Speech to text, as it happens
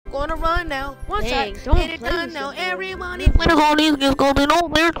Gonna run now. Once Dang, I don't get it play done this now, anymore. everybody when all these niggas gonna be no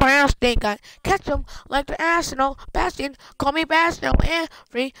their class. They got catch them like the Arsenal Bastion. Call me Bastion.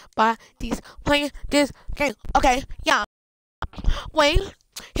 Everybody's playing this game. Okay, yeah. Wait.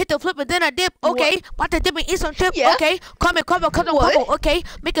 Hit the flip and then I dip, okay. What? About to dip and eat some chip, Yeah. okay. Call me, call it What? quabble, okay.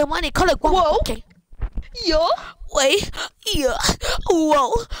 Making money, call it guapo, Whoa. okay. Yo. Wait, yeah,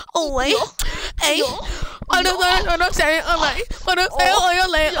 whoa, oh wait, Yo. hey, Yo. I'm saying, I'm like, what I'm saying, oh, you're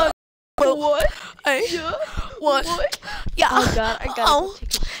like, What? hey, Yeah. what, yeah, Oh god, I gotta oh, go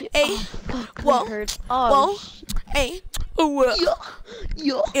take a shit. hey, Oh, fuck, whoa, that hurts. whoa, Oh, hey, whoa,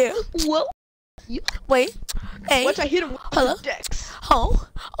 Yo. yeah, Whoa. wait, hey, Once I hit him with hello, the decks. oh,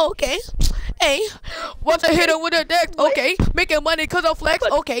 okay, hey, once I hit her with a deck, okay, making money cause I flex,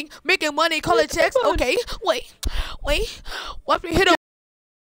 okay, making money, call it checks, okay, wait, once we hit her,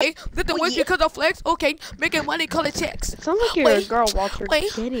 okay, get the wins because I flex, okay, making money, call it checks, Sounds like you're a girl, Walter.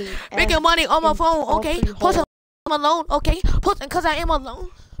 Getting making money on my phone, okay, three posting I'm alone, okay, posting cause I am alone,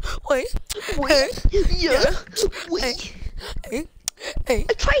 wait, Yeah. hey,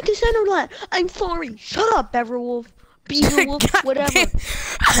 I tried to send her that. I'm sorry. Shut up, Beverwolf. Beaverwolf, whatever.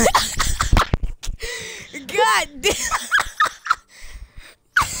 God damn.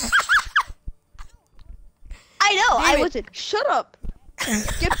 I know, I David. wasn't. Shut up.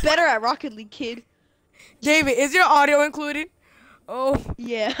 Get better at Rocket League, kid. David, is your audio included? Oh,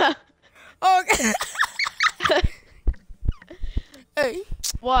 Yeah. okay. Hey,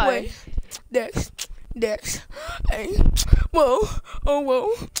 Why? wait, Dex, hey, whoa,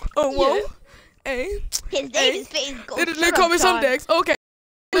 oh, Yeah. hey, His Hey. is Face they call me some Dex, okay.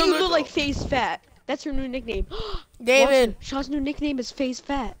 But you look like Face Fat. That's her new nickname. David. Shaw's new nickname is Face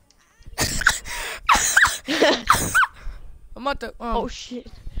Fat. I'm about to, Oh shit.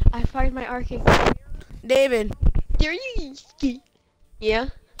 I fired my arcade. David. There you Yeah?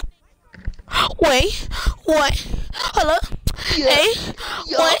 Wait, what? Hello? Yeah. Hey,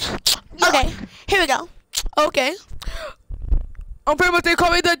 Yeah. what? Okay, here we go. Okay. I'm pretty much they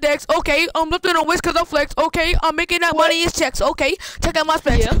call me the Dex. Okay, I'm lifting on whisk cause I flex. Okay, I'm making that What? money is checks. Okay, check out my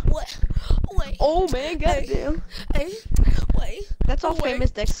specs. Yeah. What? Wait. Oh man, goddamn. Hey, wait. That's all Wait.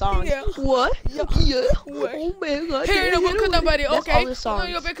 famous Dex songs. Yeah. What? Yeah. Yeah. Wait. Oh man, goddamn. Here in the book cause I'm ready. That's Okay. all the Put songs. on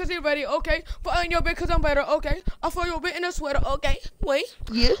your bed cause you're ready. Okay. Put on your bed cause I'm better. Okay. I throw your bit in a sweater. Okay. Wait.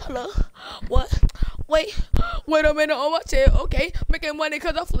 Yeah. Hello. What? Wait a minute on my chair. Okay. Making money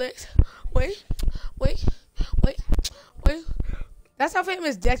cause I flex. Wait. That's how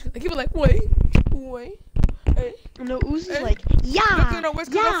famous Dex. Like, people like, wait. Hey. No, Uzi's Hey. like, yeah, Looking at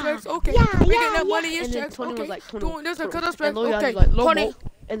whisk cause I flex. Okay. Making that money is And then checks. Tony Okay. was like, Tony, Doing this cause I and flex. Lil Yachty's Okay. like, Lobo. Tony.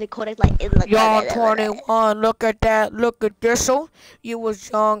 And they called it like, Y'all 21, look at that, look at this'll. You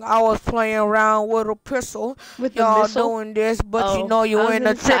was young, I was playing around with a pistol. With the Y'all missile? doing this, but Oh, you know you I was in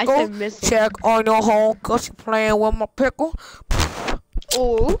a gonna say, I tickle. said missile. Check on your home, cause you playing with my pickle.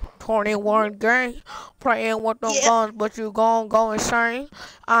 Oh. 21 gang, playing with them Yeah. guns, but you gon' go insane.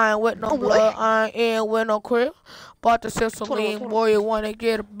 I ain't with no Oh, blood, what? I ain't with no crib. But the sister 21. lean, boy, you wanna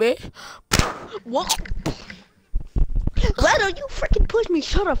get a bit. What? Why don't you freaking push me?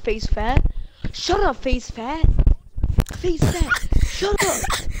 Shut up, Face Fat. Shut up, Face Fat. Face Fat. Shut up.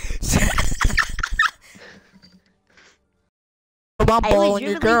 I'm balling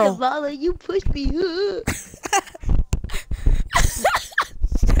your girl. Zavala, you pushed me.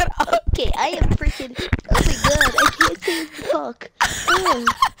 Okay, I am freaking. Oh my god, I can't say fuck.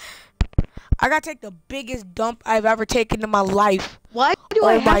 I gotta take the biggest dump I've ever taken in my life. Why do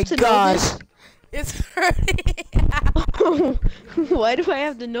I Oh my have to gosh. know It's hurting. this? Why do I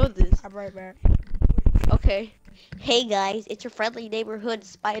have to know this? I'm right back. Okay. Hey guys, it's your friendly neighborhood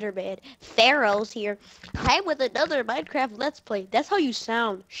Spider-Man. Pharaoh's here. I'm with another Minecraft Let's Play. That's how you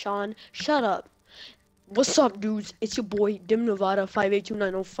sound, Sean. Shut up. What's up, dudes? It's your boy, Dim Nevada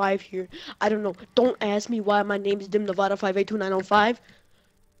 582905 here. I don't know. Don't ask me why my name is Dim Nevada 582905.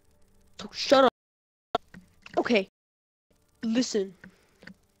 So shut up. Okay. Listen.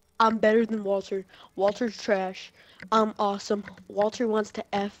 I'm better than Walter. Walter's trash. I'm awesome. Walter wants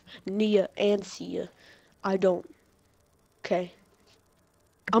to F Nia and Sia. I don't. Okay.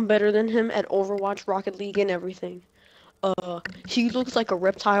 I'm better than him at Overwatch, Rocket League, and everything. He looks like a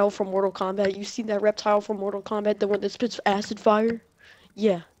reptile from Mortal Kombat. You seen that reptile from Mortal Kombat, the one that spits acid fire?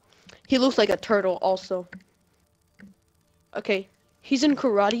 Yeah. He looks like a turtle also. Okay. He's in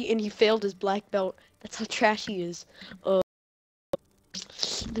karate and he failed his black belt. That's how trash he is.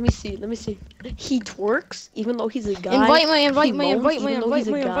 Let me see. He twerks even though he's a guy. Invite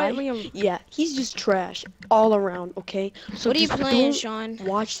me. Yeah, he's just trash all around, okay? So What are you just playing, don't Sean?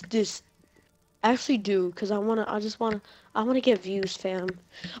 watch this. I actually do, cause I wanna get views, fam.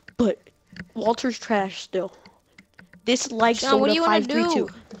 But Walter's trash still. Dislike Sean, what do Soda you wanna 532.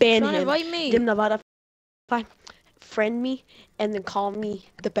 do? Ban Sean, him. invite me. Dim Nevada friend me and then call me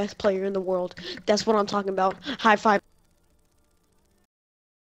the best player in the world. That's what I'm talking about. High five.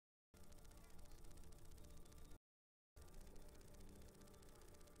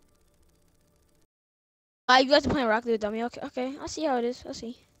 You guys are playing Rocket League with Dummy. Okay, okay. I see how it is. I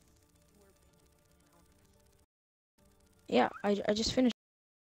see. Yeah, I just finished.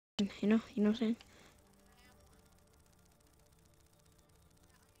 You know what I'm saying?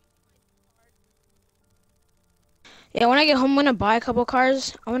 Yeah, when I get home, I'm gonna buy a couple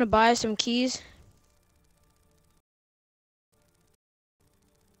cars. I'm gonna buy some keys.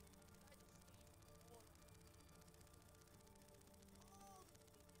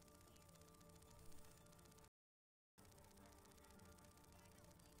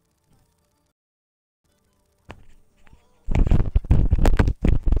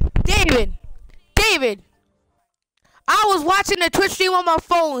 David, David, I was watching the Twitch stream on my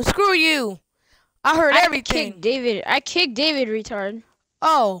phone. Screw you. I heard everything. I kicked David, retard.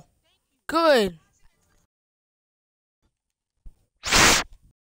 Oh, good.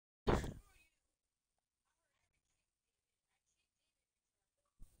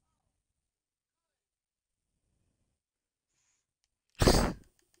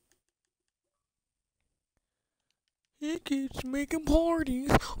 He keeps making parties,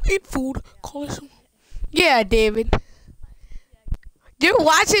 eat food, call us. Yeah, David. You're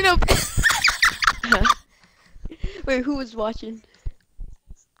watching a Wait, who was watching?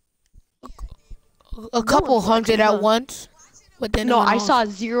 couple one's watching, hundred at huh? once, but then it No, went I off. saw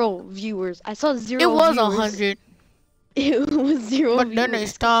 0 viewers. I saw 0 It was viewers. 100, It was 0 but viewers. then they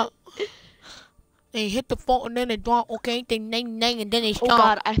stopped. They hit the phone and then they drop. Okay, they nang, and then they Oh stop.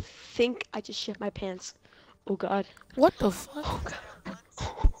 god, I think I just shit my pants. Oh god. What the fuck? Oh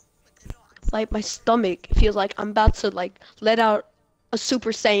god. Like my stomach feels like I'm about to like let out a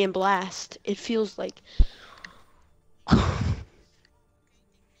Super Saiyan blast. It feels like I'm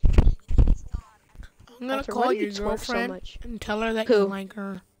gonna Walter, why call do you your twerk so girlfriend much? and tell her that Who? you like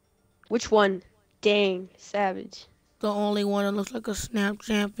her. Which one? Dang, savage. The only one that looks like a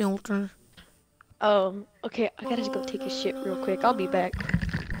Snapchat filter. Oh, okay. I gotta just go take a shit real quick. I'll be back.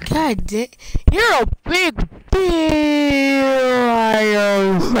 God damn, you're a big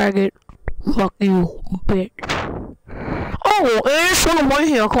faggot. Fuck you, bitch. Oh, there's someone right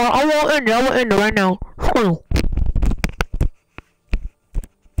here, Carl. I won't end it. I won't end it right now. Fuck you.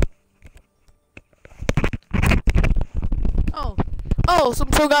 Oh, some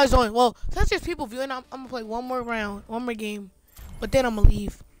two guys joined. Well, since there's people viewing, I'm gonna play one more round, one more game, but then I'm gonna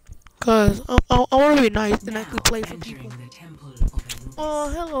leave. Cause I want to be nice and actually play for people. Oh,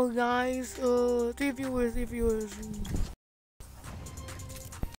 hello guys. 3 viewers, 3 viewers.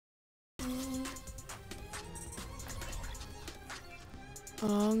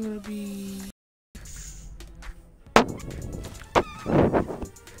 I'm gonna be.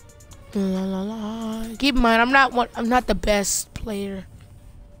 La la la. Keep in mind, I'm not the best player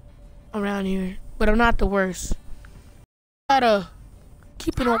around here, but I'm not the worst. Gotta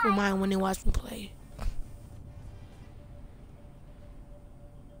keep an open mind when they watch me play.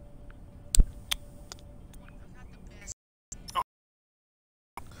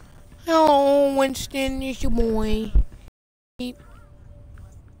 Hello, Winston, it's your boy.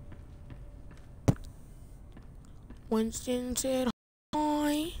 Winston said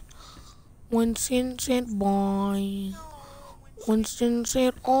hi. Winston said bye. Winston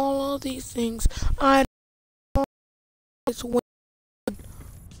said all of these things. I don't know it's Winston.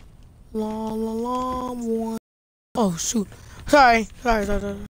 La la la one. Oh shoot. Sorry.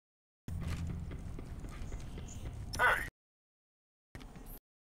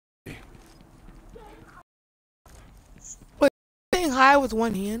 Wait, saying hi with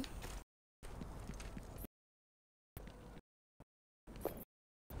one hand.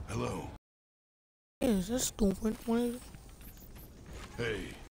 Hello. Is this stupid? What is it? Hey.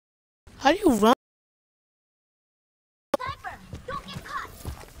 How do you run?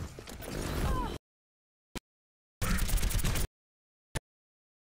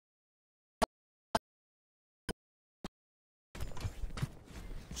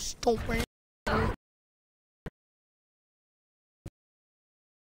 Stupid.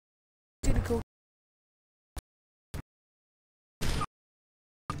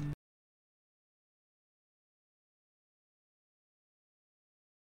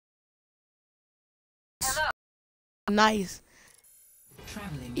 Nice.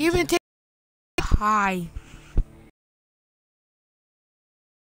 Even take high.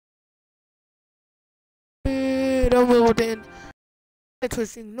 That was at the end.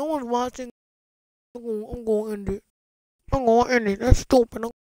 Interesting. No one's watching. I'm going to end it. I'm going to end it. That's stupid.